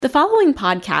The following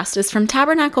podcast is from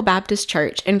Tabernacle Baptist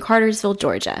Church in Cartersville,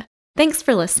 Georgia. Thanks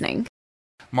for listening.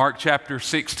 Mark chapter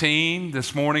 16.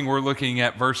 This morning we're looking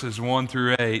at verses 1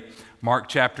 through 8. Mark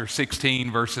chapter 16,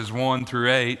 verses 1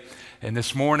 through 8. And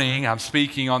this morning I'm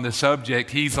speaking on the subject,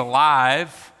 He's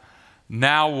alive,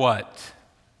 now what?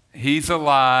 He's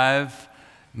alive,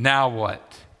 now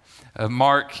what?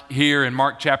 Mark here in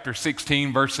Mark chapter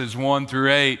 16, verses 1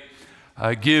 through 8,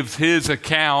 gives his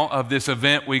account of this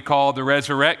event we call the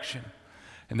resurrection.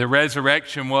 And the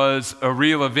resurrection was a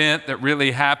real event that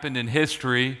really happened in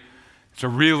history. It's a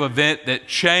real event that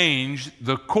changed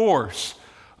the course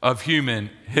of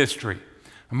human history.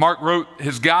 Mark wrote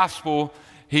his gospel.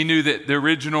 He knew that the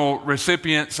original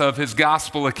recipients of his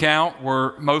gospel account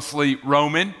were mostly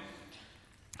Roman.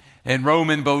 And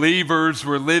Roman believers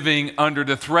were living under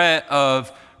the threat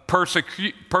of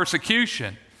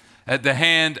persecution at the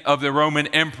hand of the Roman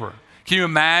emperor. Can you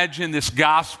imagine this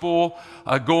gospel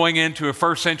going into a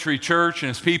first century church, and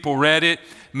as people read it,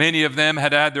 many of them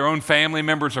had had their own family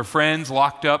members or friends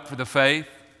locked up for the faith.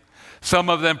 Some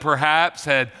of them perhaps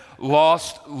had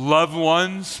lost loved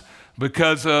ones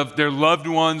because of their loved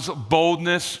ones'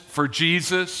 boldness for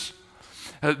Jesus.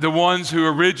 The ones who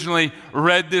originally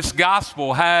read this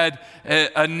gospel had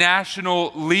a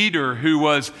national leader who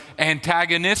was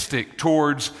antagonistic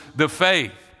towards the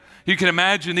faith. You can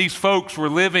imagine these folks were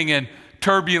living in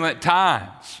turbulent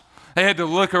times. They had to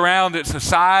look around at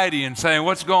society and say,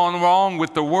 what's going wrong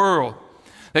with the world?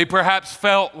 They perhaps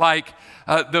felt like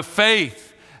the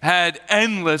faith had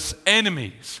endless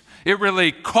enemies. It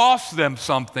really cost them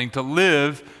something to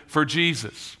live for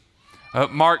Jesus.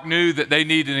 Mark knew that they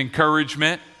needed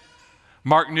encouragement.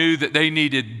 Mark knew that they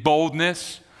needed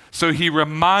boldness. So he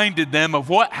reminded them of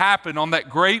what happened on that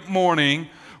great morning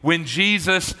when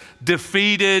Jesus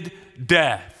defeated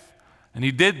death. And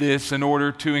he did this in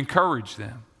order to encourage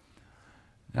them.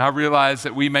 Now, I realize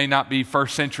that we may not be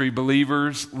first century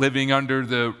believers living under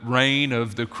the reign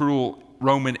of the cruel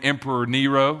Roman Emperor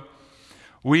Nero.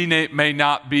 We may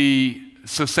not be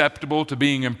susceptible to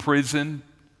being imprisoned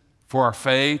for our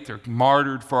faith or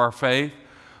martyred for our faith,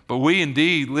 but we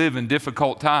indeed live in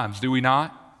difficult times, do we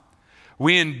not?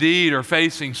 We indeed are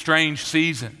facing strange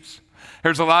seasons.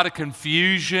 There's a lot of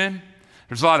confusion.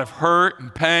 There's a lot of hurt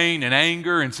and pain and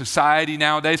anger in society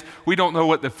nowadays. We don't know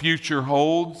what the future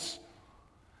holds.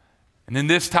 And in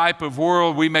this type of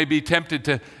world, we may be tempted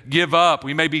to give up.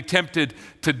 We may be tempted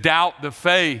to doubt the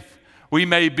faith. We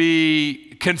may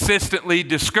be consistently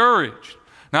discouraged.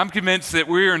 Now, I'm convinced that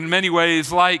we're in many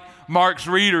ways like Mark's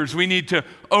readers. We need to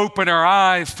open our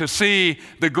eyes to see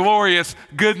the glorious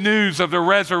good news of the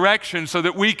resurrection so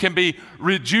that we can be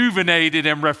rejuvenated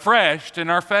and refreshed in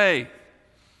our faith.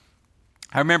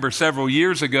 I remember several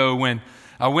years ago when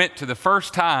I went to the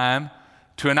first time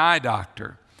to an eye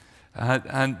doctor.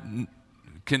 I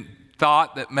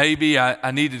thought that maybe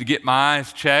I needed to get my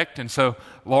eyes checked, and so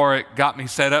Laura got me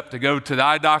set up to go to the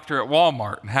eye doctor at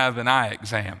Walmart and have an eye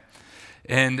exam.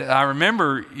 And I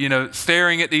remember,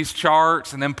 staring at these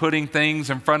charts and then putting things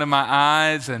in front of my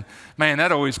eyes. And man,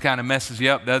 that always kind of messes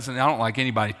you up, doesn't it? I don't like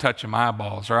anybody touching my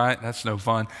eyeballs, right? That's no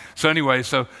fun. So anyway,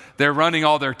 they're running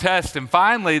all their tests. And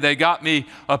finally, they got me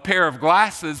a pair of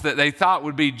glasses that they thought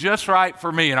would be just right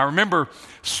for me. And I remember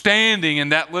standing in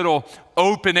that little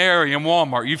open area in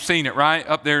Walmart. You've seen it, right?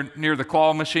 Up there near the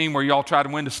claw machine where y'all try to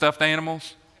win the stuffed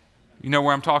animals. You know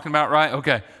where I'm talking about, right?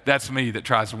 Okay, that's me that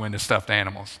tries to win the stuffed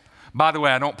animals. By the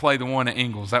way, I don't play the one at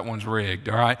Ingles. That one's rigged,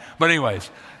 all right? But anyways,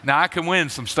 now I can win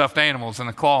some stuffed animals in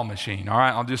a claw machine, all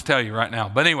right? I'll just tell you right now.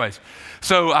 But anyways,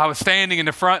 so I was standing in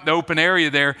the front, the open area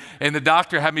there, and the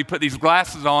doctor had me put these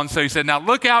glasses on. So he said, now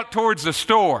look out towards the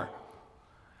store.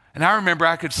 And I remember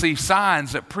I could see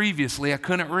signs that previously I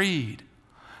couldn't read.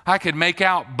 I could make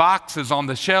out boxes on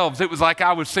the shelves. It was like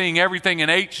I was seeing everything in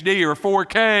HD or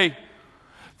 4K.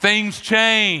 Things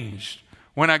changed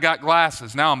when I got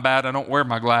glasses. Now I'm bad, I don't wear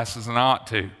my glasses and I ought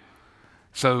to.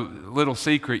 So, little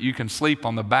secret, you can sleep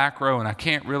on the back row and I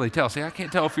can't really tell. See, I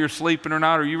can't tell if you're sleeping or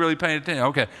not. Are you really paying attention?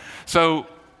 Okay, so,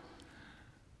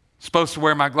 supposed to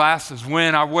wear my glasses.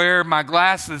 When I wear my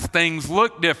glasses, things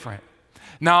look different.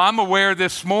 Now, I'm aware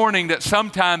this morning that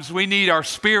sometimes we need our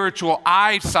spiritual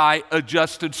eyesight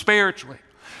adjusted spiritually.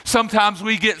 Sometimes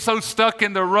we get so stuck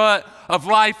in the rut of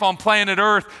life on planet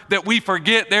Earth that we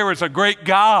forget there is a great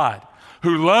God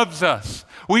who loves us.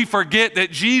 We forget that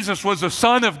Jesus was the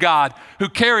Son of God who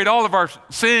carried all of our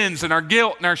sins and our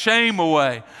guilt and our shame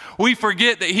away. We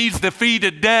forget that He's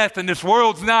defeated death and this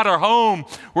world's not our home.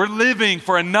 We're living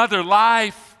for another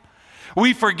life.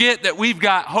 We forget that we've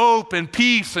got hope and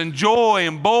peace and joy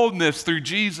and boldness through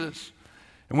Jesus.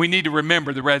 And we need to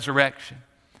remember the resurrection.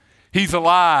 He's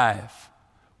alive.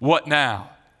 What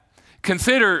now?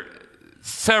 Consider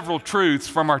several truths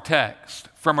from our text,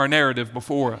 from our narrative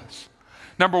before us.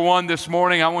 Number one, this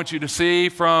morning, I want you to see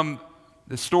from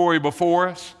the story before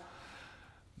us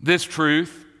this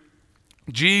truth: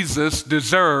 Jesus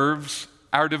deserves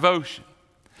our devotion.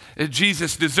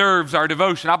 Jesus deserves our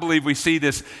devotion. I believe we see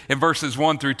this in verses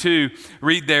 1 through 2.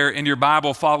 Read there in your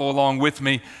Bible, follow along with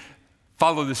me.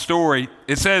 Follow the story.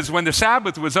 It says, when the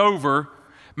Sabbath was over,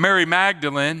 Mary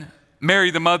Magdalene,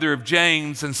 Mary the mother of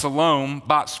James, and Salome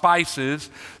bought spices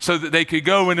so that they could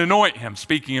go and anoint him.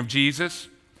 Speaking of Jesus.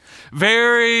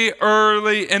 Very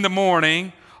early in the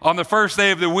morning, on the first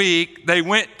day of the week, they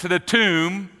went to the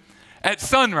tomb at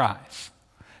sunrise.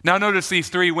 Now notice these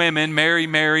three women,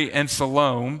 Mary, and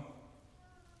Salome,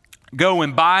 go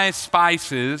and buy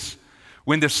spices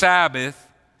when the Sabbath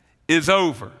is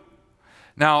over.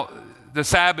 Now, the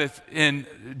Sabbath in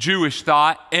Jewish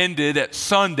thought ended at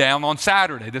sundown on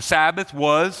Saturday. The Sabbath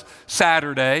was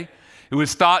Saturday. It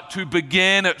was thought to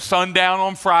begin at sundown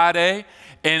on Friday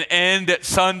and end at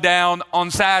sundown on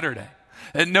Saturday.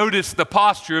 And notice the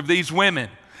posture of these women.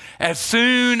 As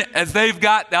soon as they've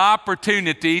got the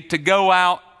opportunity to go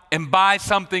out and buy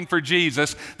something for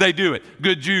Jesus, they do it.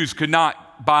 Good Jews could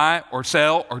not buy or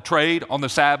sell or trade on the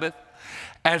Sabbath.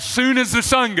 As soon as the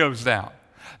sun goes down,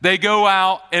 they go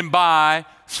out and buy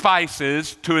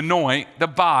spices to anoint the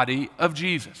body of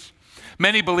Jesus.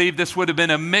 Many believe this would have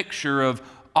been a mixture of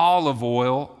olive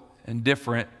oil and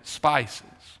different spices.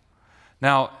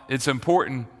 Now, it's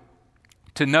important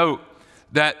to note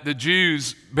that the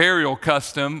Jews' burial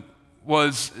custom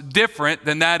was different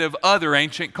than that of other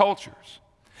ancient cultures.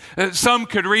 Some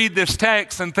could read this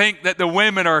text and think that the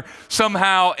women are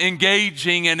somehow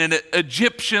engaging in an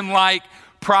Egyptian-like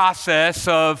process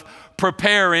of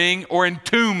preparing or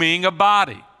entombing a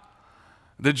body.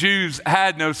 The Jews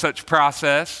had no such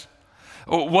process.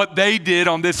 What they did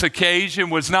on this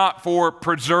occasion was not for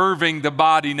preserving the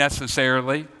body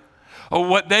necessarily.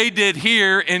 What they did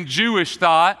here in Jewish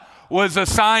thought was a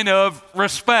sign of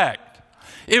respect.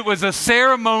 It was a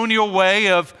ceremonial way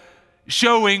of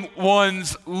showing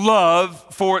one's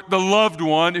love for the loved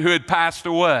one who had passed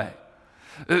away.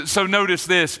 So notice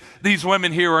this, these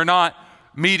women here are not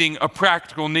meeting a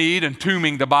practical need,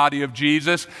 entombing the body of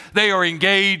Jesus. They are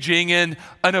engaging in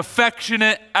an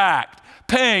affectionate act,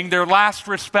 paying their last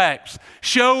respects,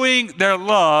 showing their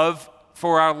love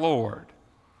for our Lord.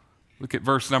 Look at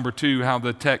verse number 2, how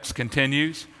the text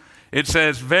continues. It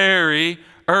says, very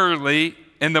early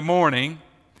in the morning,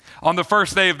 on the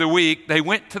first day of the week, they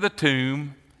went to the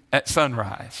tomb at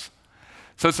sunrise.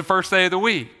 So it's the first day of the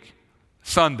week,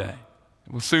 Sunday.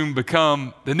 It will soon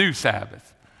become the new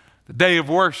Sabbath, the day of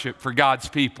worship for God's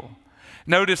people.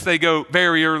 Notice they go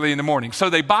very early in the morning. So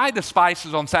they buy the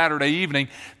spices on Saturday evening.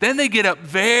 Then they get up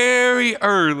very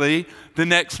early the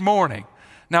next morning.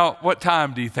 Now, what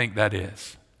time do you think that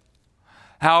is?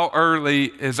 How early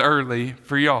is early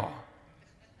for y'all?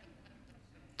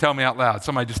 Tell me out loud.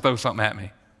 Somebody just throw something at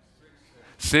me.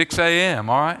 6 a.m.,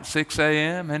 all right, 6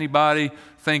 a.m. Anybody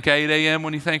think 8 a.m.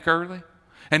 when you think early?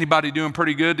 Anybody doing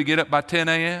pretty good to get up by 10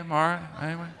 a.m., all right?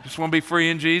 Anyway, just want to be free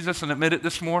in Jesus and admit it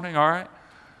this morning, all right?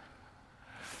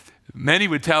 Many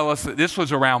would tell us that this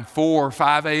was around 4 or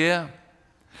 5 a.m.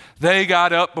 They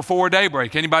got up before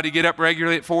daybreak. Anybody get up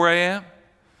regularly at 4 a.m.?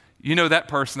 You know that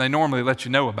person, they normally let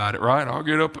you know about it, right? I'll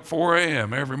get up at 4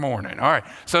 a.m. every morning. All right,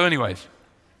 so anyways.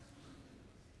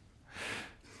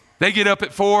 They get up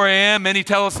at 4 a.m. Many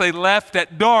tell us they left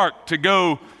at dark to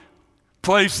go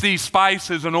place these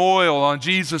spices and oil on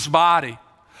Jesus' body.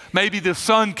 Maybe the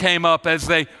sun came up as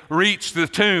they reached the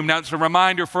tomb. Now it's a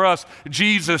reminder for us,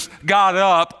 Jesus got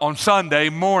up on Sunday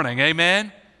morning,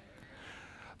 amen?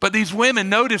 But these women,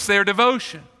 notice their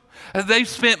devotion. They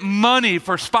spent money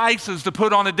for spices to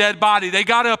put on a dead body. They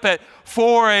got up at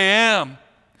 4 a.m.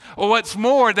 Well, what's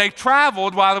more, they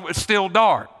traveled while it was still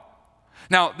dark.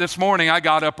 Now, this morning I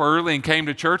got up early and came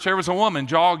to church. There was a woman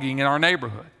jogging in our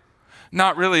neighborhood.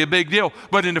 Not really a big deal.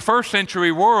 But in the first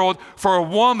century world, for a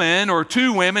woman or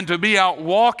two women to be out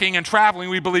walking and traveling,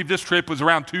 we believe this trip was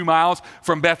around 2 miles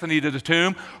from Bethany to the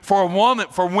tomb. For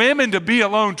women to be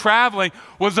alone traveling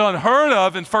was unheard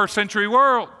of in first century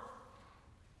world.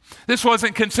 This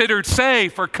wasn't considered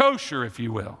safe or kosher, if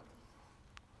you will.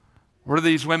 What are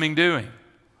these women doing?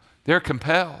 They're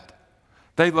compelled.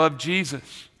 They love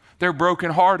Jesus. They're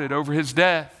brokenhearted over his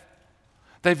death.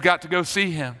 They've got to go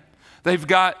see him. They've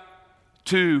got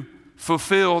to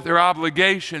fulfill their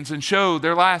obligations and show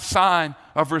their last sign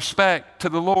of respect to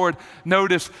the Lord.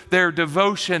 Notice their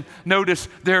devotion. Notice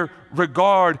their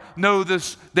regard.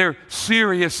 Notice their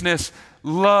seriousness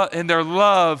and their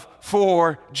love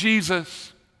for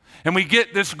Jesus. And we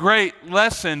get this great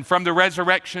lesson from the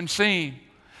resurrection scene.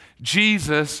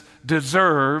 Jesus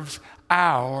deserves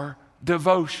our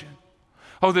devotion.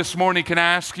 Oh, this morning, can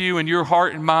I ask you, in your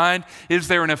heart and mind, is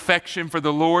there an affection for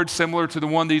the Lord similar to the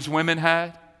one these women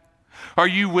had? Are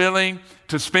you willing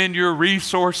to spend your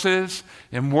resources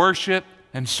in worship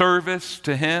and service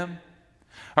to Him?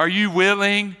 Are you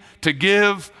willing to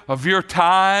give of your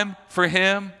time for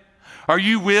Him? Are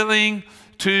you willing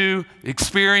to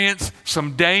experience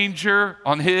some danger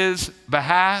on His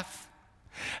behalf?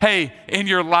 Hey, in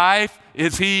your life,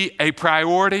 is He a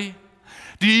priority?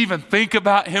 Do you even think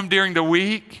about Him during the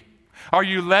week? Are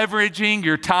you leveraging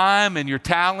your time and your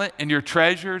talent and your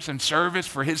treasures and service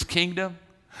for His kingdom?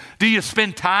 Do you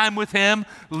spend time with Him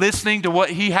listening to what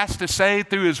He has to say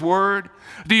through His Word?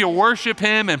 Do you worship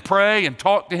Him and pray and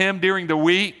talk to Him during the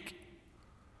week?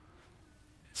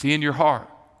 Is He in your heart?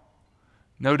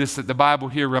 Notice that the Bible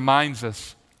here reminds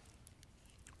us,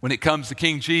 when it comes to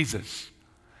King Jesus,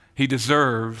 He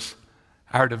deserves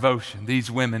our devotion. These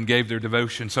women gave their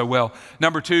devotion so well.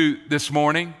 Number 2 this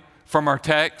morning from our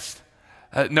text,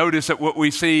 notice that what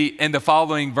we see in the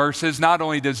following verses, not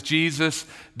only does Jesus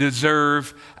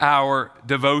deserve our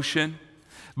devotion,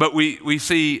 but we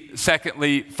see,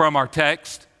 secondly, from our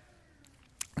text,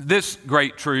 this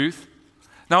great truth.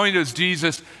 Not only does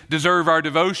Jesus deserve our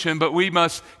devotion, but we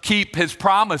must keep His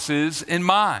promises in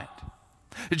mind.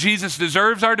 Jesus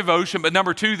deserves our devotion, but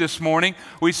number 2 this morning,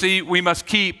 we see we must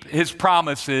keep His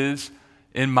promises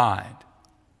in mind.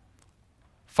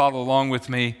 Follow along with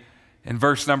me. In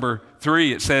verse number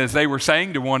 3, it says, they were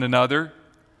saying to one another,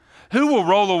 who will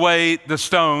roll away the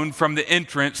stone from the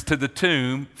entrance to the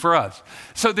tomb for us?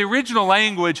 So the original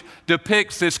language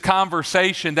depicts this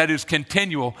conversation that is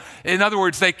continual. In other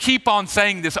words, they keep on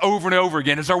saying this over and over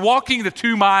again. As they're walking the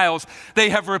 2 miles,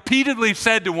 they have repeatedly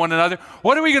said to one another,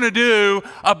 what are we going to do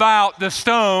about the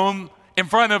stone in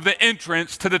front of the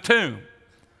entrance to the tomb?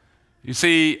 You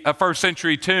see, a first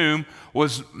century tomb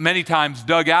was many times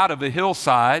dug out of a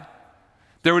hillside.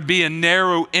 There would be a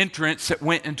narrow entrance that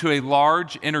went into a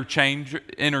large inner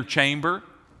chamber.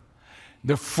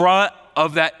 The front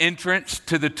of that entrance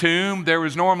to the tomb, there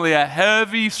was normally a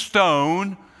heavy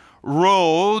stone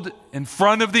rolled in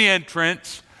front of the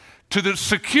entrance to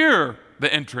secure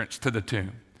the entrance to the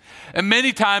tomb. And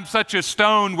many times such a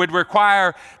stone would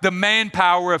require the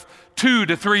manpower of 2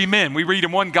 to 3 men. We read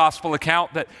in one gospel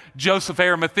account that Joseph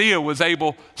Arimathea was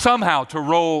able somehow to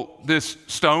roll this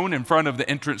stone in front of the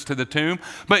entrance to the tomb.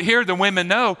 But here the women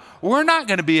know, we're not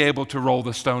going to be able to roll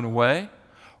the stone away.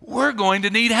 We're going to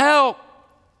need help.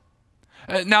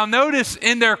 Now notice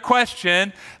in their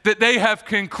question that they have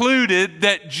concluded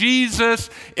that Jesus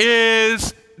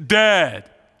is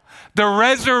dead. The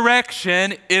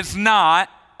resurrection is not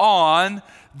on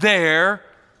their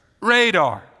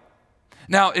radar.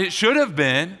 Now, it should have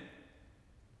been,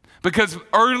 because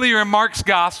earlier in Mark's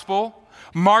gospel,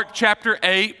 Mark chapter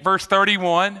 8, verse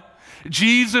 31,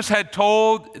 Jesus had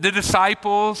told the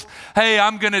disciples, hey,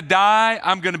 I'm going to die,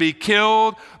 I'm going to be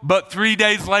killed, but 3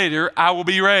 days later, I will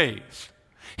be raised.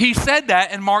 He said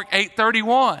that in Mark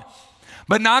 8:31.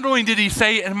 But not only did he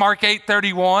say it in Mark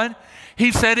 8:31,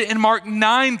 he said it in Mark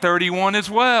 9:31 as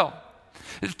well.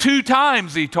 2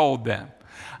 times he told them,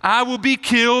 I will be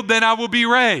killed, then I will be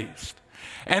raised.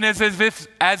 And as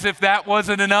if that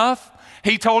wasn't enough,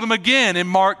 he told them again in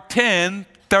Mark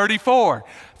 10:34.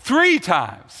 3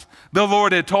 times the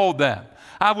Lord had told them,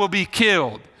 I will be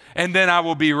killed, and then I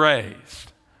will be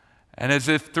raised. And as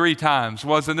if 3 times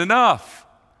wasn't enough,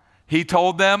 he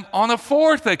told them on a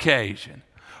 4th occasion,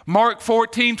 Mark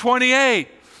 14:28,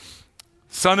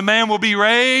 Son of Man will be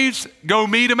raised, go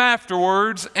meet him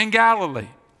afterwards in Galilee.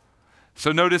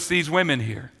 So notice these women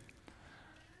here.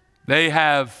 They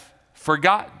have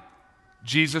forgotten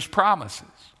Jesus' promises.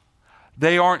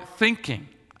 They aren't thinking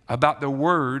about the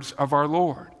words of our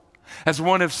Lord. As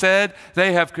one have said,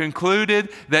 they have concluded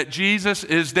that Jesus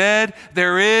is dead.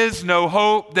 There is no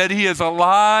hope that He is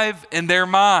alive in their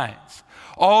minds.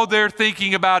 All they're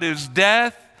thinking about is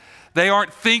death. They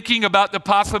aren't thinking about the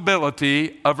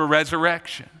possibility of a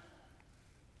resurrection.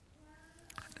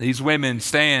 These women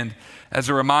stand as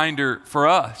a reminder for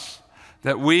us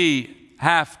that we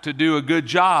have to do a good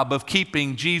job of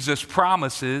keeping Jesus'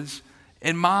 promises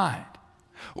in mind.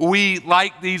 We,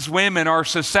 like these women, are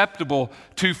susceptible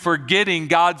to forgetting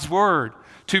God's word,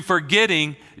 to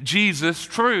forgetting Jesus'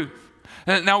 truth.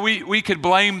 Now, we could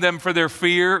blame them for their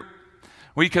fear.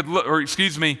 We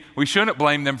shouldn't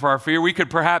blame them for our fear. We could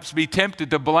perhaps be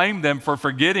tempted to blame them for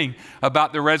forgetting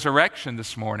about the resurrection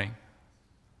this morning.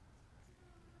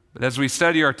 But as we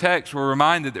study our text, we're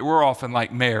reminded that we're often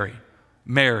like Mary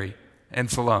and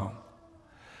Salome.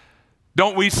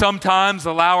 Don't we sometimes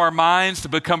allow our minds to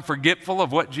become forgetful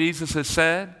of what Jesus has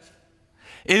said?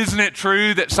 Isn't it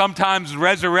true that sometimes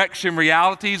resurrection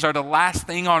realities are the last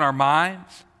thing on our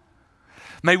minds?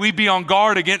 May we be on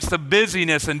guard against the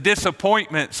busyness and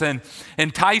disappointments and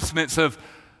enticements of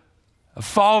a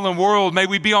fallen world. May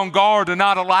we be on guard to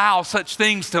not allow such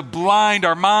things to blind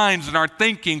our minds and our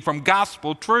thinking from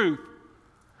gospel truth.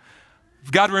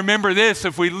 We've got to remember this: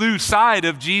 if we lose sight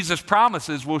of Jesus'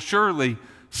 promises, we'll surely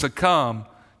succumb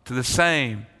to the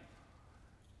same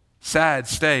sad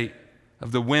state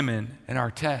of the women in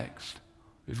our text.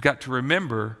 We've got to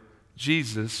remember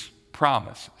Jesus'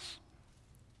 promises.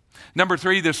 Number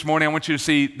 3 this morning, I want you to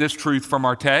see this truth from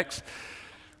our text.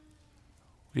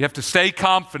 We have to stay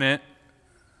confident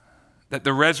that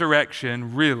the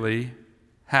resurrection really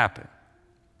happened.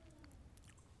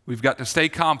 We've got to stay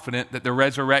confident that the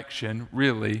resurrection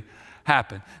really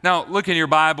happened. Now, look in your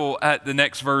Bible at the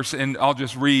next verse, and I'll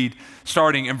just read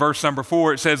starting in verse number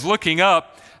 4. It says, "Looking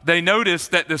up, they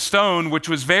noticed that the stone, which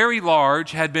was very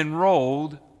large, had been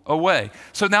rolled away."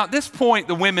 So now at this point,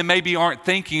 the women maybe aren't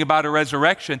thinking about a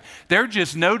resurrection. They're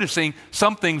just noticing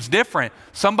something's different.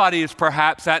 Somebody is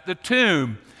perhaps at the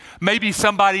tomb. Maybe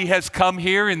somebody has come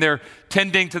here and they're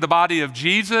tending to the body of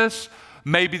Jesus.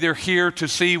 Maybe they're here to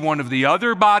see one of the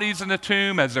other bodies in the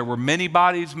tomb, as there were many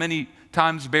bodies many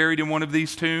times buried in one of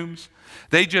these tombs.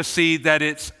 They just see that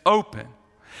it's open.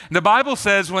 And the Bible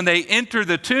says when they entered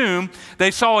the tomb,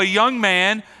 they saw a young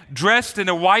man dressed in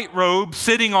a white robe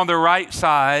sitting on the right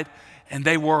side, and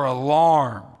they were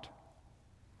alarmed.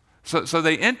 So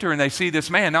they enter and they see this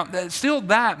man. Now, still,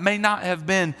 that may not have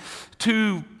been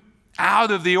too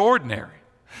out of the ordinary.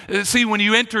 See, when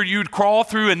you entered, you'd crawl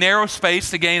through a narrow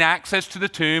space to gain access to the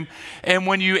tomb. And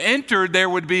when you entered, there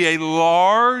would be a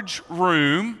large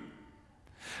room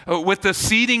with the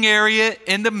seating area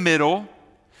in the middle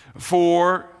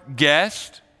for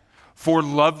guests, for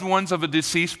loved ones of a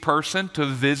deceased person to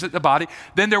visit the body.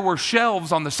 Then there were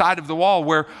shelves on the side of the wall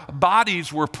where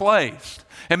bodies were placed.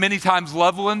 And many times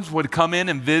loved ones would come in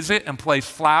and visit and place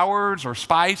flowers or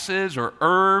spices or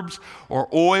herbs or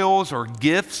oils or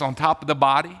gifts on top of the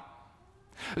body.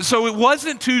 So it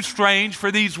wasn't too strange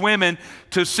for these women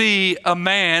to see a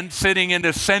man sitting in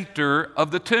the center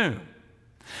of the tomb.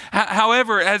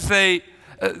 However, as they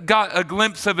got a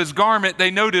glimpse of his garment,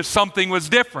 they noticed something was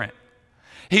different.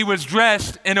 He was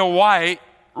dressed in a white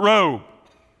robe.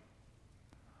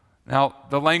 Now,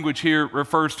 the language here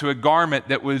refers to a garment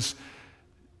that was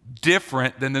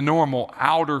different than the normal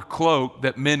outer cloak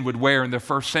that men would wear in the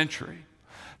first century.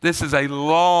 This is a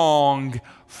long,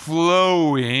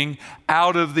 flowing,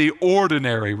 out of the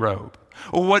ordinary robe.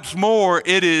 What's more,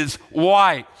 it is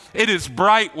white. It is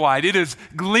bright white. It is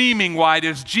gleaming white,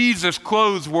 as Jesus'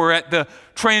 clothes were at the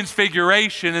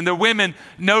transfiguration. And the women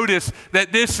notice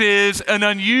that this is an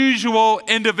unusual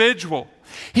individual.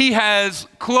 He has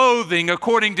clothing,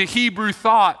 according to Hebrew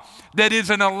thought, that is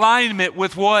in alignment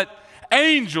with what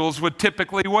angels would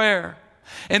typically wear.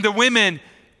 And the women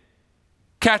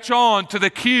catch on to the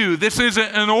cue. This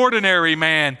isn't an ordinary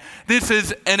man. This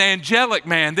is an angelic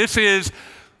man. This is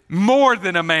more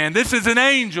than a man. This is an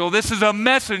angel. This is a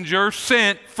messenger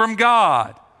sent from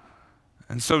God.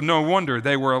 And so no wonder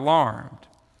they were alarmed.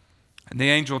 And the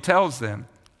angel tells them,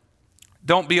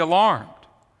 "Don't be alarmed.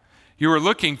 You are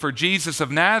looking for Jesus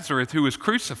of Nazareth, who was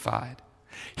crucified.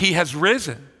 He has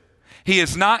risen. He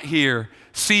is not here.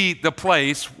 See the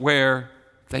place where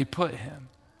they put him."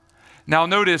 Now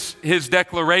notice his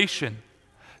declaration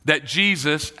that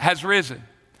Jesus has risen.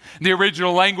 In the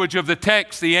original language of the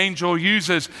text, the angel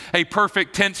uses a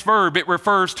perfect tense verb. It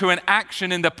refers to an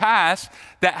action in the past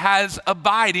that has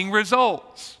abiding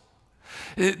results.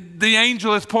 The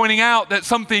angel is pointing out that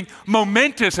something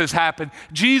momentous has happened.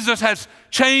 Jesus has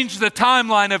changed the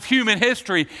timeline of human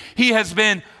history. He has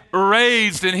been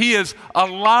raised and he is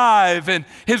alive, and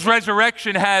his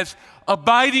resurrection has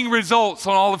abiding results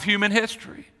on all of human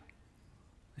history.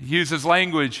 He uses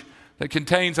language that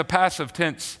contains a passive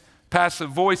tense, passive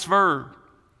voice verb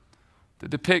that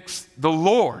depicts the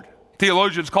Lord.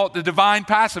 Theologians call it the divine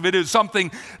passive. It is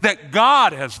something that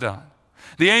God has done.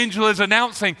 The angel is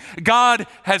announcing God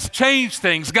has changed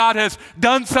things. God has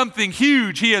done something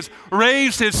huge. He has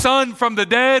raised his son from the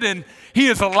dead, and he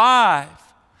is alive.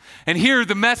 And hear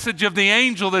the message of the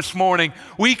angel this morning.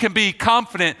 We can be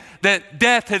confident that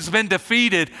death has been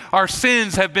defeated. Our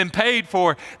sins have been paid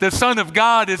for. The Son of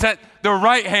God is at the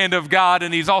right hand of God,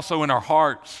 and he's also in our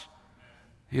hearts.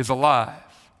 He is alive.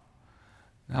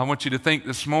 Now, I want you to think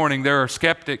this morning, there are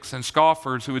skeptics and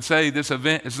scoffers who would say this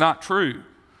event is not true.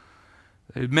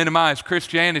 They would minimize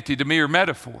Christianity to mere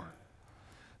metaphor.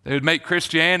 They would make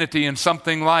Christianity in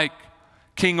something like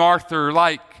King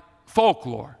Arthur-like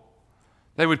folklore.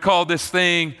 They would call this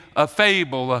thing a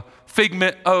fable, a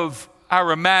figment of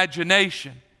our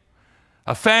imagination,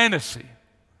 a fantasy,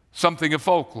 something of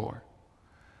folklore.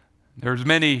 There's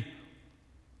many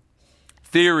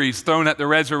theories thrown at the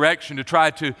resurrection to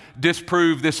try to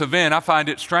disprove this event. I find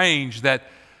it strange that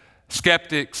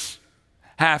skeptics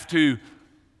have to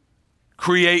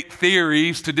create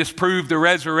theories to disprove the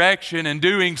resurrection. In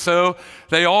doing so,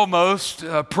 they almost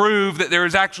prove that there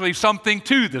is actually something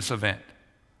to this event.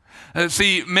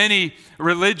 See, many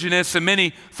religionists and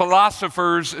many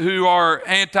philosophers who are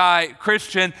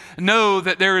anti-Christian know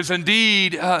that there is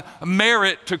indeed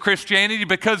merit to Christianity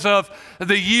because of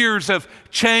the years of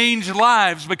changed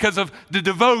lives, because of the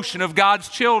devotion of God's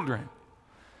children.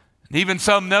 And even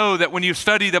some know that when you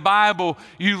study the Bible,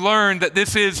 you learn that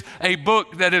this is a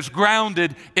book that is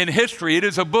grounded in history. It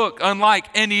is a book unlike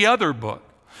any other book.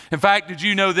 In fact, did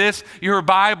you know this? Your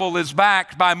Bible is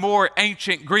backed by more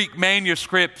ancient Greek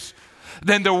manuscripts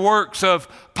than the works of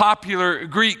popular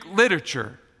Greek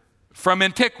literature from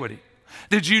antiquity.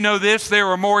 Did you know this? There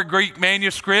are more Greek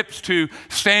manuscripts to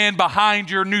stand behind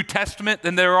your New Testament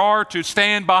than there are to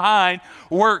stand behind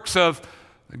works of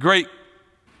the great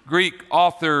Greek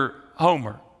author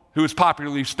Homer, who is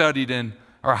popularly studied in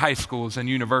our high schools and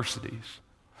universities.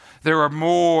 There are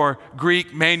more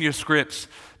Greek manuscripts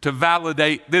to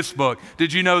validate this book.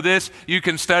 Did you know this? You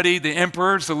can study the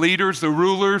emperors, the leaders, the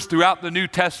rulers throughout the New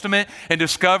Testament and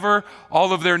discover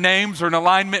all of their names are in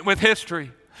alignment with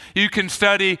history. You can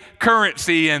study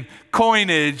currency and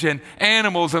coinage and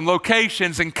animals and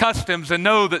locations and customs and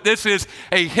know that this is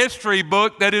a history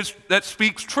book that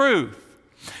speaks truth.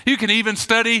 You can even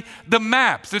study the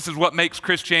maps. This is what makes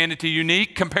Christianity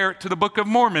unique. Compare it to the Book of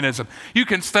Mormonism. You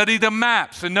can study the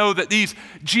maps and know that these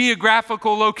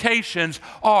geographical locations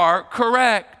are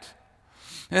correct.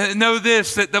 Know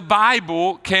this, that the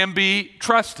Bible can be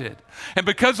trusted. And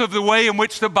because of the way in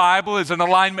which the Bible is in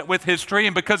alignment with history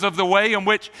and because of the way in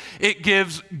which it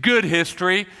gives good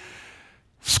history,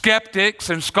 skeptics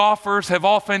and scoffers have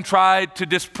often tried to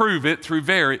disprove it through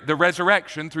the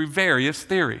resurrection through various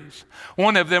theories.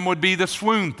 One of them would be the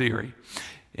swoon theory.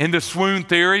 In the swoon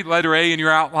theory, letter A in your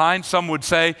outline, some would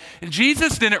say,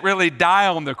 Jesus didn't really die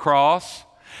on the cross.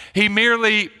 He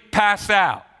merely passed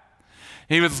out.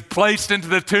 He was placed into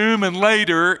the tomb and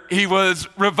later he was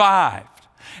revived.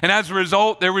 And as a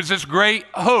result, there was this great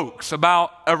hoax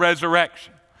about a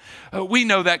resurrection. We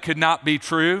know that could not be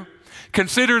true.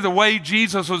 Consider the way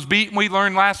Jesus was beaten, we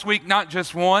learned last week, not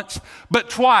just once, but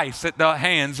twice at the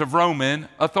hands of Roman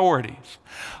authorities.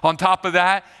 On top of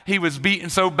that, he was beaten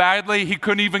so badly he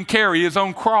couldn't even carry his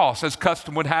own cross, as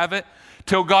custom would have it,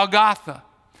 till Golgotha.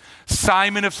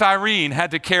 Simon of Cyrene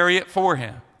had to carry it for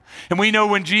him. And we know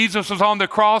when Jesus was on the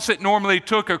cross, it normally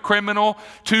took a criminal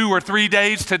 2 or 3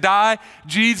 days to die.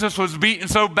 Jesus was beaten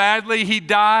so badly, he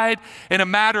died in a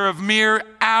matter of mere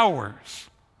hours.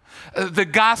 The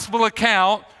gospel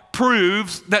account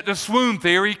proves that the swoon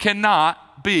theory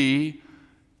cannot be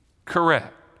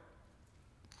correct.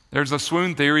 There's a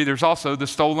swoon theory. There's also the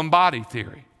stolen body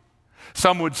theory.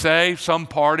 Some would say some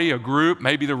party, a group,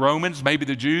 maybe the Romans, maybe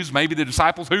the Jews, maybe the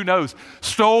disciples, who knows,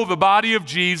 stole the body of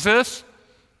Jesus,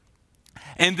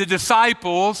 and the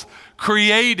disciples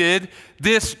created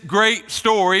this great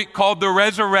story called the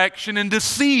resurrection and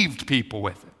deceived people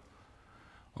with it.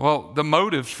 Well, the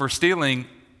motives for stealing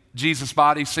Jesus'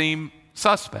 body seem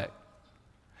suspect.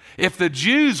 If the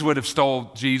Jews would have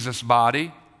stole Jesus'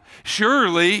 body,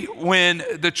 surely when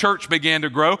the church began to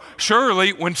grow,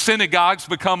 surely when synagogues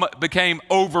became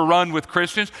overrun with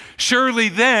Christians, surely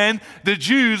then the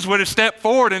Jews would have stepped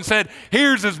forward and said,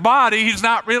 here's his body, he's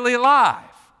not really alive.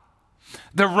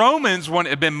 The Romans wouldn't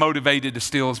have been motivated to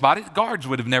steal his body. The guards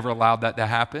would have never allowed that to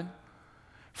happen.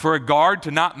 For a guard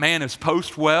to not man his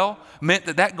post well meant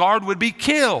that guard would be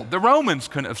killed. The Romans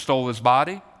couldn't have stolen his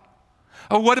body.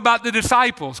 Oh, what about the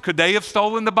disciples? Could they have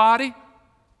stolen the body?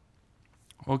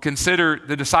 Well, consider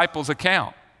the disciples'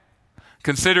 account.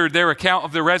 Consider their account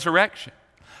of the resurrection.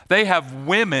 They have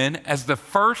women as the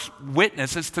first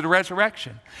witnesses to the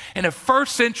resurrection. In a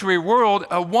first century world,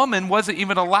 a woman wasn't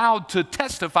even allowed to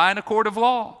testify in a court of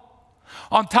law.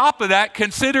 On top of that,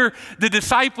 consider the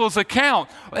disciples' account.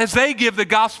 As they give the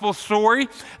gospel story,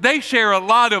 they share a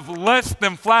lot of less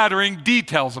than flattering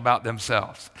details about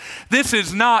themselves. This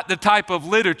is not the type of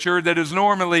literature that is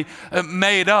normally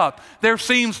made up. There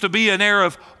seems to be an air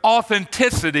of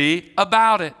authenticity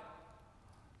about it.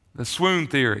 The swoon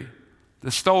theory,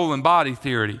 the stolen body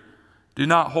theory do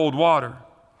not hold water.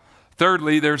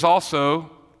 Thirdly, there's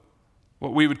also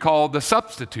what we would call the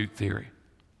substitute theory.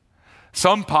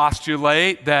 Some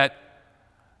postulate that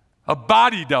a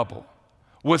body double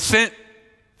was sent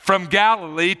from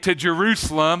Galilee to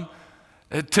Jerusalem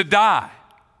to die.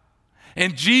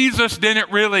 And Jesus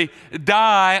didn't really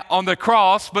die on the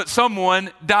cross, but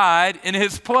someone died in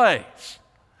his place.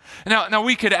 Now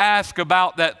we could ask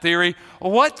about that theory.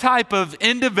 What type of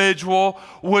individual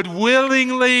would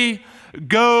willingly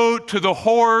go to the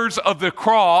horrors of the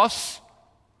cross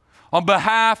on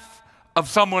behalf of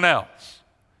someone else?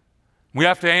 We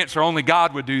have to answer only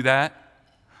God would do that.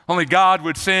 Only God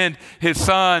would send his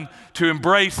son to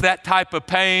embrace that type of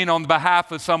pain on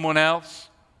behalf of someone else.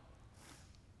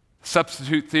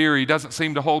 Substitute theory doesn't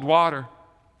seem to hold water.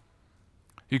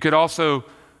 You could also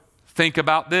think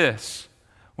about this.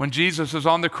 When Jesus was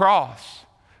on the cross,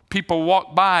 people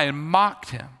walked by and mocked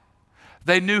him.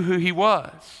 They knew who he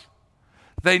was.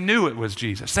 They knew it was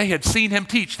Jesus. They had seen him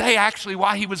teach. They actually,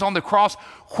 while he was on the cross,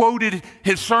 quoted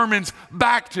his sermons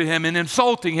back to him and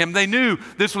insulting him. They knew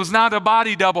this was not a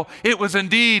body double. It was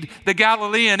indeed the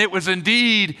Galilean. It was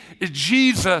indeed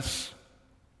Jesus.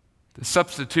 The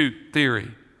substitute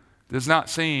theory does not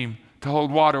seem to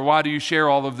hold water. Why do you share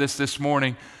all of this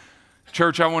morning?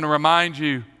 Church, I want to remind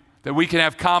you that we can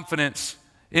have confidence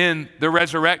in the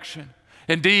resurrection.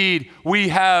 Indeed, we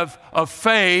have a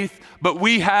faith, but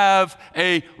we have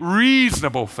a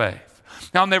reasonable faith.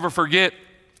 Now, I'll never forget,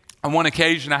 on one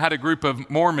occasion, I had a group of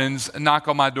Mormons knock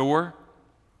on my door.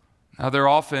 Now, they're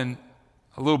often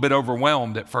a little bit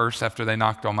overwhelmed at first after they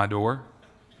knocked on my door.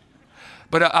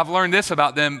 But I've learned this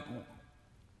about them.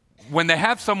 When they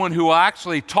have someone who will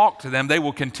actually talk to them, they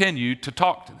will continue to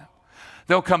talk to them.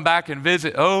 They'll come back and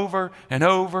visit over and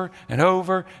over and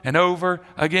over and over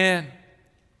again.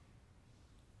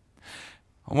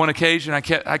 On one occasion, I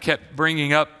kept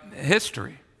bringing up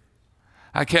history.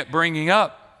 I kept bringing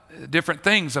up different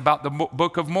things about the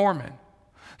Book of Mormon.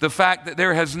 The fact that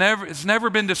it's never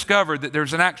been discovered that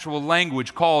there's an actual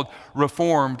language called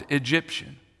Reformed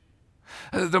Egyptian.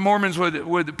 The Mormons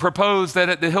would propose that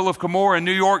at the Hill of Cumorah in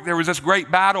New York, there was this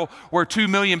great battle where 2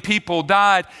 million people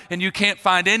died, and you can't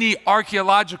find any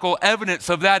archaeological evidence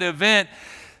of that event.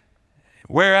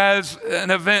 Whereas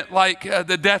an event like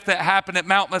the death that happened at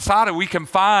Mount Masada, we can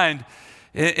find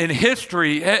in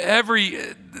history,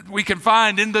 we can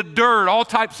find in the dirt all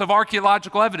types of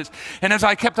archaeological evidence. And as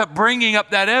I kept up bringing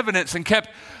up that evidence and kept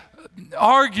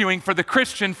arguing for the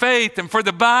Christian faith and for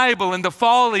the Bible and the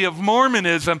folly of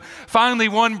Mormonism, finally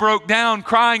one broke down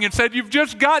crying and said, "You've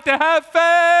just got to have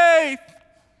faith."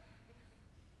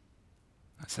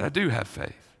 I said, "I do have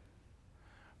faith,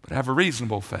 but I have a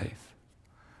reasonable faith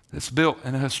that's built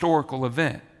in a historical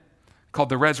event called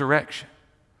the resurrection.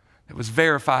 It was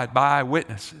verified by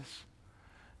eyewitnesses.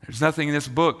 There's nothing in this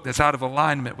book that's out of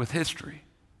alignment with history."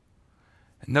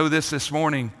 And know this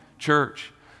morning,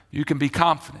 church, you can be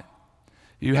confident.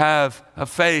 You have a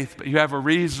faith, but you have a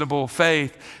reasonable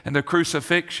faith, and the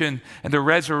crucifixion and the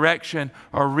resurrection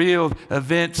are real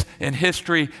events in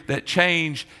history that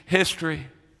change history.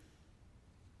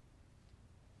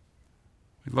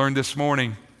 We learned this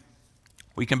morning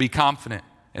we can be confident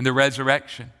in the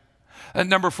resurrection. And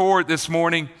number 4 this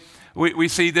morning, we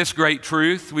see this great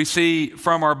truth. We see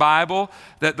from our Bible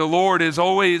that the Lord is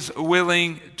always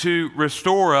willing to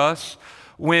restore us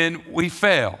when we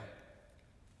fail.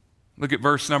 Look at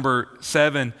verse number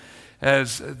 7.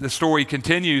 As the story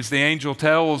continues, the angel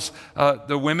tells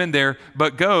the women there,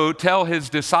 "But go tell his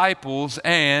disciples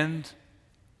and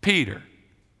Peter."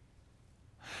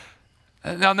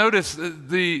 Now notice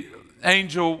the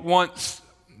angel wants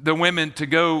the women to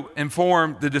go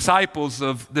inform the disciples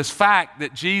of this fact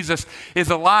that Jesus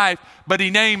is alive, but he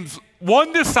names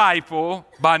one disciple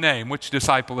by name. Which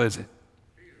disciple is it?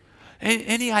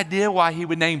 Any idea why he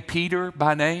would name Peter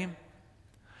by name?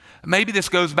 Maybe this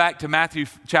goes back to Matthew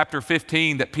chapter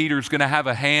 15, that Peter's going to have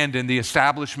a hand in the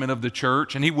establishment of the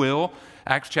church, and he will.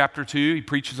 Acts chapter 2, he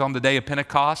preaches on the day of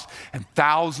Pentecost, and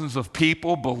thousands of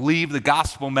people believe the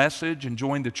gospel message and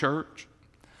join the church.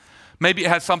 Maybe it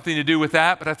has something to do with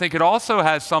that, but I think it also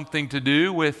has something to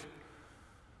do with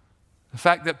the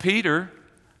fact that Peter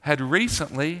had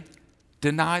recently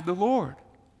denied the Lord.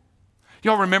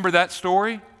 Y'all remember that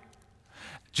story?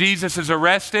 Jesus is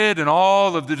arrested and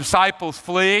all of the disciples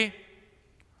flee.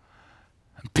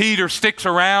 Peter sticks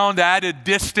around at a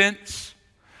distance,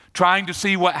 trying to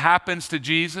see what happens to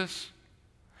Jesus.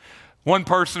 One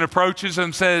person approaches him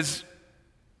and says,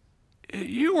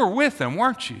 "You were with him,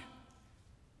 weren't you?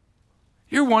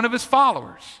 You're one of his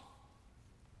followers."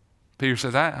 Peter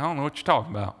says, I don't know what you're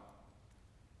talking about.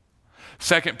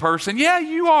 Second person, "Yeah,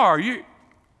 you are.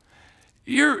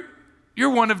 You're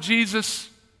one of Jesus'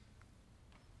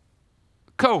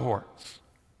 cohorts."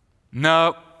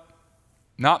 "No,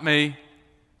 not me."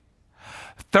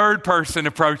 Third person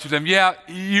approaches him. Yeah,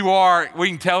 you are. We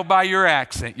can tell by your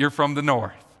accent you're from the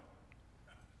north.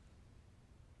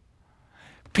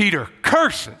 Peter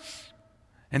curses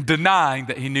and denying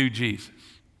that he knew Jesus.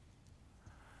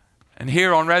 And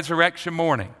here on resurrection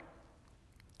morning,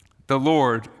 the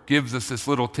Lord gives us this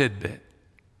little tidbit.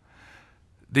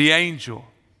 The angel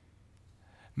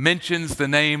mentions the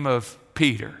name of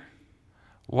Peter.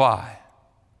 Why?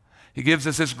 He gives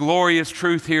us this glorious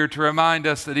truth here to remind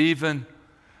us that even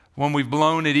when we've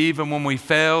blown it, even when we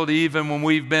failed, even when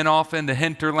we've been off into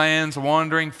hinterlands,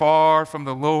 wandering far from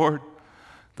the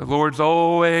Lord's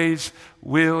always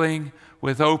willing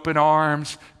with open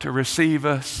arms to receive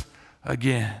us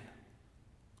again.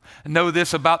 And know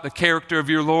this about the character of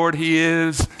your Lord: He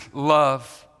is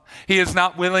love. He is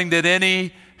not willing that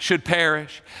any should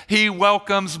perish. He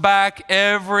welcomes back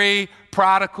every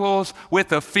prodigals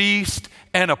with a feast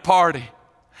and a party.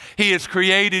 He has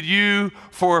created you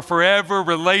for a forever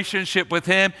relationship with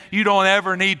Him. You don't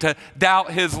ever need to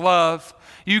doubt His love.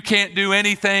 You can't do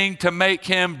anything to make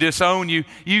Him disown you.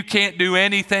 You can't do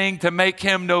anything to make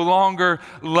Him no longer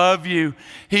love you.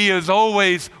 He is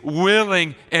always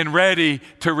willing and ready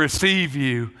to receive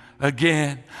you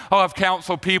again. Oh, I've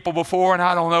counseled people before, and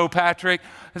I don't know, Patrick,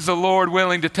 is the Lord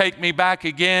willing to take me back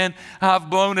again? I've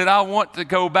blown it. I want to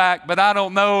go back, but I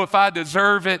don't know if I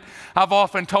deserve it. I've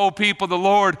often told people the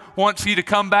Lord wants you to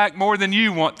come back more than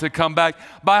you want to come back.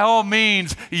 By all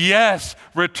means, yes,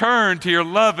 return to your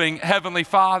loving Heavenly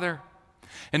Father.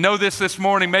 And know this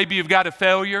morning, maybe you've got a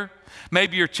failure.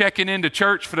 Maybe you're checking into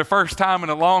church for the first time in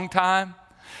a long time.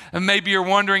 And maybe you're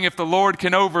wondering if the Lord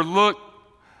can overlook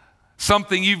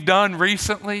something you've done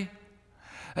recently.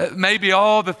 Maybe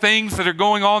all the things that are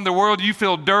going on in the world, you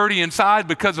feel dirty inside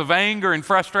because of anger and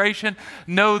frustration.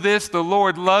 Know this: the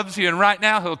Lord loves you, and right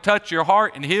now He'll touch your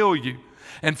heart and heal you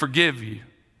and forgive you.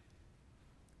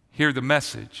 Hear the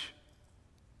message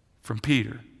from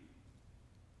Peter.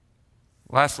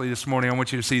 Lastly, this morning, I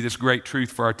want you to see this great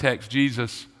truth for our text.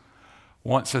 Jesus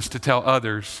wants us to tell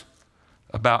others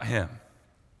about Him.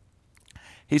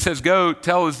 He says, go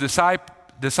tell His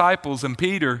disciples and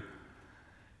Peter,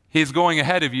 He's going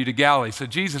ahead of you to Galilee. So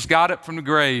Jesus got up from the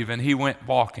grave and He went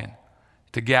walking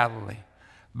to Galilee,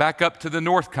 back up to the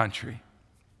north country.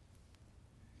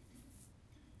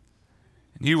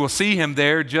 And you will see Him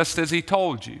there just as He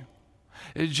told you.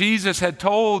 Jesus had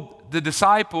told the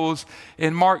disciples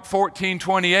in Mark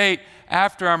 14:28,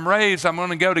 after I'm raised, I'm going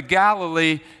to go to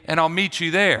Galilee and I'll meet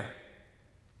you there.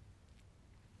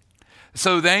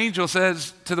 So the angel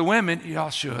says to the women, y'all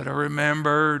should have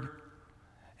remembered.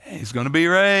 He's going to be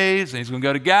raised, and He's going to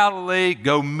go to Galilee.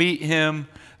 Go meet Him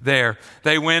there.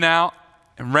 They went out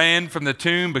and ran from the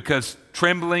tomb because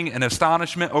trembling and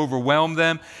astonishment overwhelmed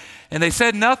them. And they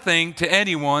said nothing to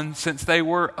anyone since they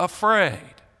were afraid.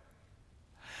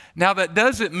 Now, that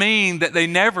doesn't mean that they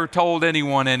never told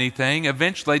anyone anything.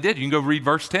 Eventually they did. You can go read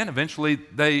verse 10. Eventually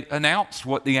they announced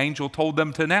what the angel told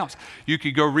them to announce. You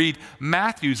could go read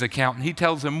Matthew's account, and he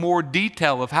tells in more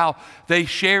detail of how they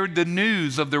shared the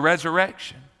news of the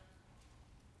resurrection.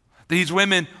 These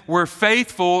women were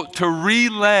faithful to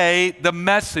relay the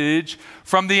message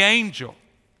from the angel.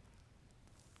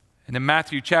 And in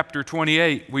Matthew chapter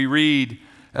 28, we read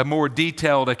a more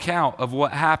detailed account of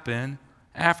what happened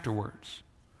afterwards.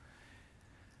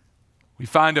 We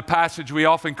find a passage we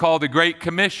often call the Great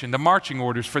Commission, the marching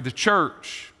orders for the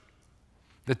church,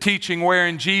 the teaching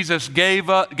wherein Jesus gave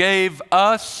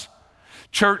us,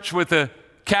 church with a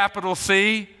capital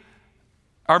C,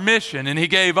 our mission. And He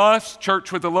gave us,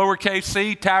 church with a lowercase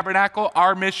c, tabernacle,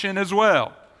 our mission as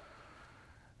well.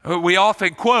 We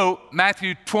often quote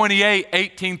Matthew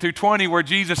 28:18-20, where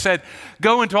Jesus said,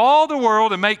 go into all the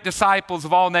world and make disciples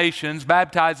of all nations,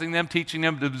 baptizing them, teaching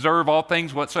them to observe all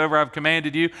things whatsoever I've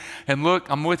commanded you. And look,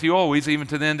 I'm with you always, even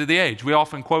to the end of the age. We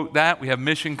often quote that. We have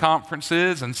mission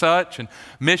conferences and such, and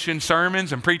mission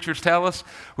sermons, and preachers tell us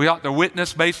we ought to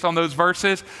witness based on those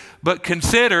verses. But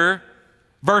consider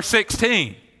verse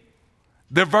 16,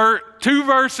 two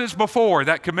verses before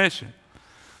that commission.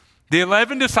 The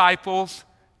 11 disciples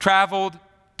traveled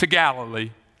to Galilee.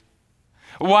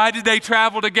 Why did they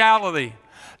travel to Galilee?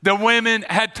 The women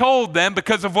had told them,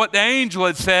 because of what the angel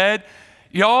had said,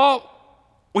 y'all,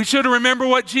 we should have remembered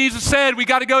what Jesus said. We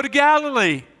got to go to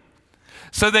Galilee.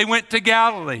 So they went to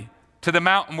Galilee, to the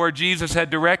mountain where Jesus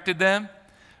had directed them.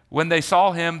 When they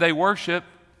saw Him, they worshiped,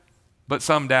 but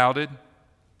some doubted.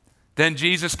 Then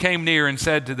Jesus came near and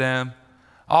said to them,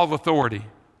 all authority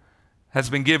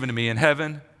has been given to me in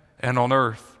heaven and on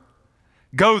earth.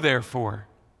 Go therefore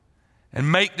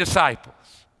and make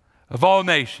disciples of all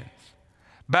nations,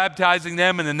 baptizing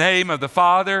them in the name of the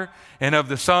Father and of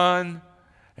the Son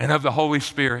and of the Holy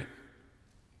Spirit.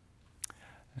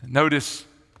 Notice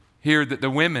here that the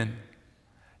women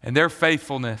and their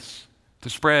faithfulness to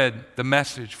spread the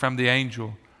message from the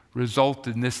angel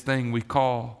resulted in this thing we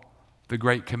call the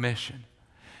Great Commission.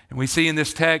 And we see in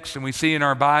this text and we see in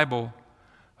our Bible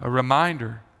a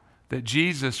reminder that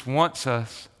Jesus wants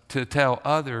us to tell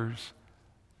others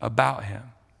about him.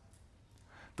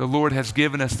 The Lord has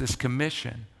given us this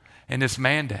commission and this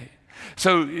mandate.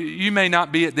 So you may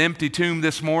not be at the empty tomb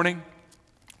this morning.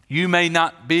 You may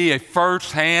not be a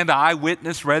first-hand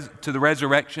eyewitness to the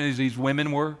resurrection as these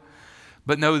women were.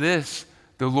 But know this,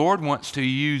 the Lord wants to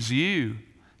use you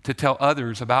to tell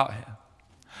others about him.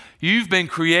 You've been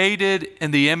created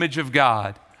in the image of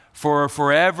God for a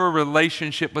forever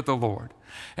relationship with the Lord.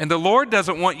 And the Lord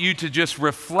doesn't want you to just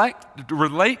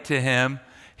relate to him.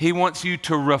 He wants you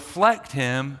to reflect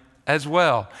him as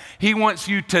well. He wants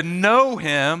you to know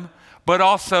him, but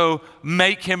also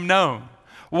make him known.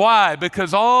 Why?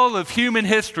 Because all of human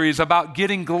history is about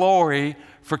getting glory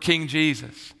for King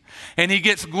Jesus. And he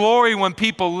gets glory when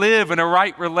people live in a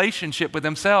right relationship with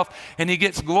himself. And he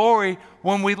gets glory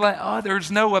when we let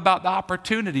others know about the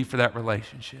opportunity for that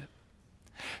relationship.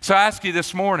 So I ask you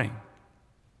this morning,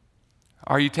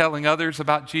 are you telling others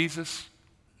about Jesus?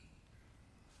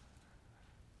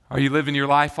 Are you living your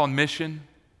life on mission?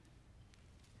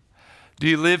 Do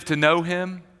you live to know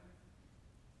him?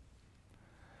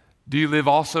 Do you live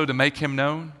also to make him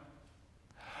known?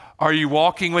 Are you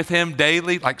walking with him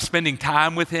daily, like spending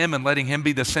time with him and letting him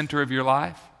be the center of your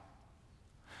life?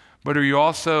 But are you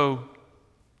also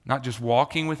not just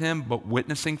walking with him, but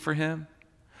witnessing for him?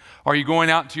 Are you going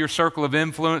out to your circle of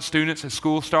influence, students, as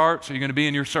school starts? Are you going to be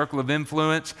in your circle of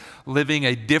influence, living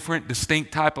a different,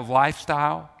 distinct type of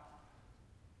lifestyle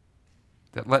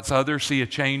that lets others see a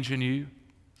change in you?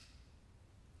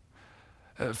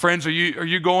 Friends, are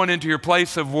you going into your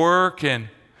place of work and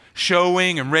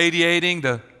showing and radiating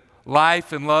the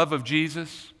life and love of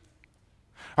Jesus?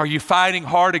 Are you fighting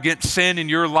hard against sin in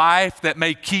your life that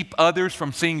may keep others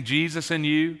from seeing Jesus in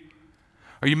you?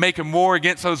 Are you making war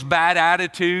against those bad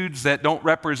attitudes that don't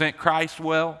represent Christ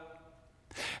well?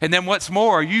 And then what's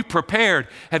more, are you prepared?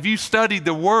 Have you studied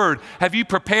the Word? Have you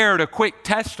prepared a quick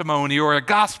testimony or a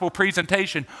gospel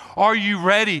presentation? Are you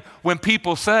ready when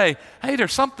people say, hey,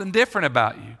 there's something different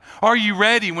about you? Are you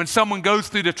ready when someone goes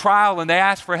through the trial and they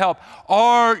ask for help?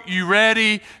 Are you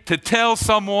ready to tell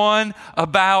someone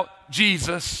about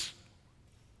Jesus?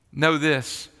 Know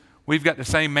this, we've got the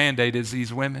same mandate as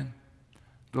these women.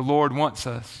 The Lord wants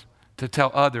us to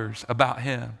tell others about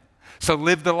him. So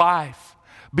live the life.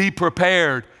 Be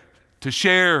prepared to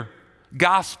share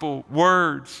gospel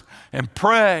words and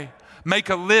pray. Make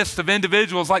a list of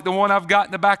individuals like the one I've got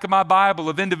in the back of my Bible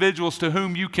of individuals to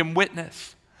whom you can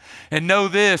witness. And know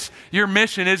this, your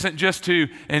mission isn't just to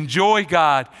enjoy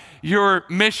God. Your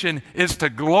mission is to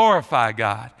glorify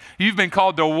God. You've been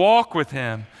called to walk with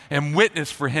him and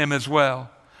witness for him as well.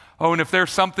 Oh, and if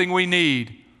there's something we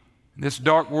need in this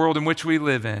dark world in which we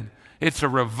live in, it's a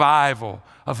revival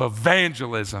of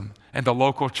evangelism and the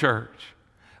local church.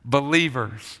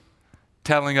 Believers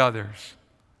telling others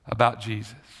about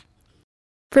Jesus.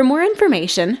 For more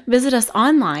information, visit us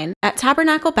online at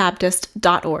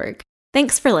tabernaclebaptist.org.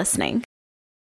 Thanks for listening.